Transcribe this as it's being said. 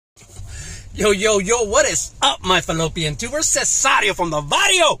Yo, yo, yo, what is up, my fallopian tubers? Cesario from the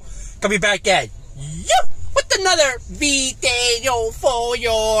Vario. Coming back at you with another video for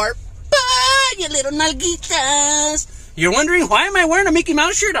your butt, you little nalguitas. You're wondering, why am I wearing a Mickey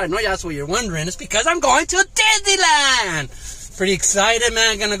Mouse shirt? I know that's what you're wondering. It's because I'm going to Disneyland. Pretty excited,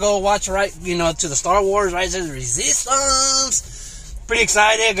 man. Gonna go watch, to the Star Wars Rise of the Resistance. Pretty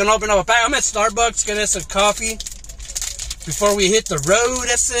excited. Gonna open up a pack. I'm at Starbucks, get us some coffee before we hit the road.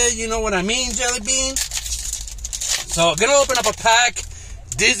 That's it. You know what I mean, Jelly Bean? So, gonna open up a pack.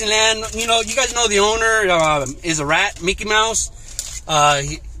 Disneyland. You know, you guys know the owner is a rat, Mickey Mouse.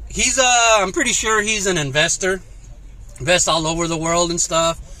 He's I'm pretty sure he's an investor. Invests all over the world and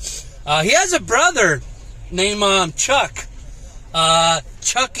stuff. He has a brother named Chuck.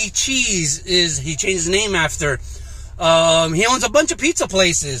 Chuck E. Cheese he changed his name after. He owns a bunch of pizza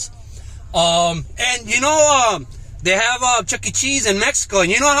places. And you know, they have Chuck E. Cheese in Mexico. And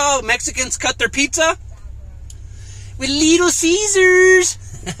you know how Mexicans cut their pizza? With Little Caesars.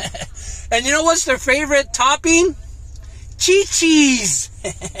 And you know what's their favorite topping? Cheese.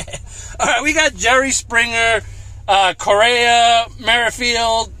 Alright, we got Jerry Springer, Correa,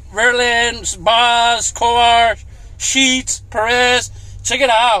 Merrifield, Verlin, Boz, Kovar, Sheets, Perez. Check it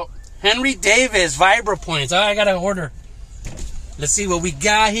out. Henry Davis, Vibra Points. I gotta order. Let's see what we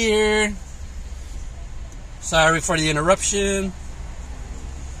got here. Sorry for the interruption.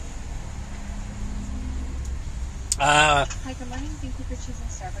 Hi, good morning. Thank you for choosing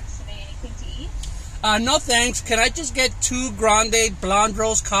Starbucks today. Anything to eat? No thanks. Can I just get 2 grande blonde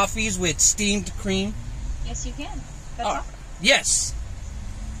roast coffees with steamed cream? Yes, you can. That's all? Yes.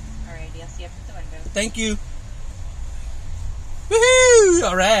 Alright, I'll see you up at the window. Thank you. Woohoo!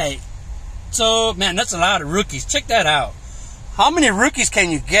 Alright. So, man, that's a lot of rookies. Check that out. How many rookies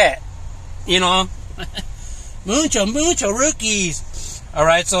can you get? You know? mucho rookies.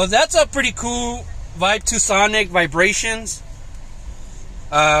 Alright, so that's a pretty cool Vibe 2 Sonic vibrations.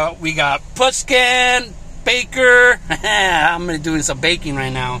 We got Putscan, Baker. I'm gonna do some baking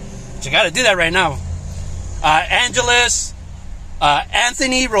right now. But you gotta do that right now. Angeles,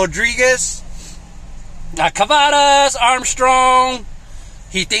 Anthony Rodriguez, Cavadas, Armstrong.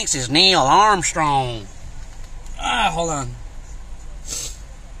 He thinks it's Neil Armstrong. Hold on.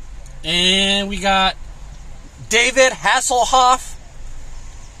 And we got David Hasselhoff.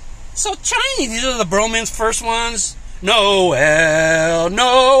 So Chinese. These are the Broman's first ones. Noel,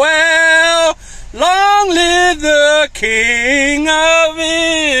 Noel, long live the King of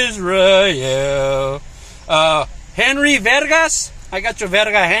Israel. Henry Vergas, I got your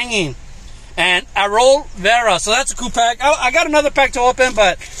Verga hanging. And Arol Vera, so that's a cool pack. I got another pack to open,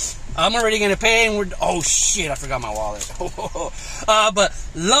 but I'm already going to pay. And oh shit, I forgot my wallet. But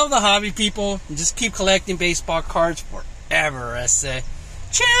love the hobby, people. Just keep collecting baseball cards forever, I say.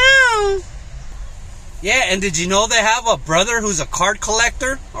 Ciao! Yeah, and did you know they have a brother who's a card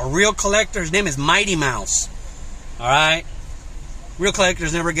collector? A real collector. His name is Mighty Mouse. Alright? Real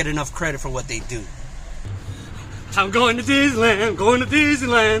collectors never get enough credit for what they do. I'm going to Disneyland. I'm going to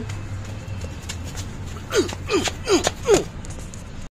Disneyland.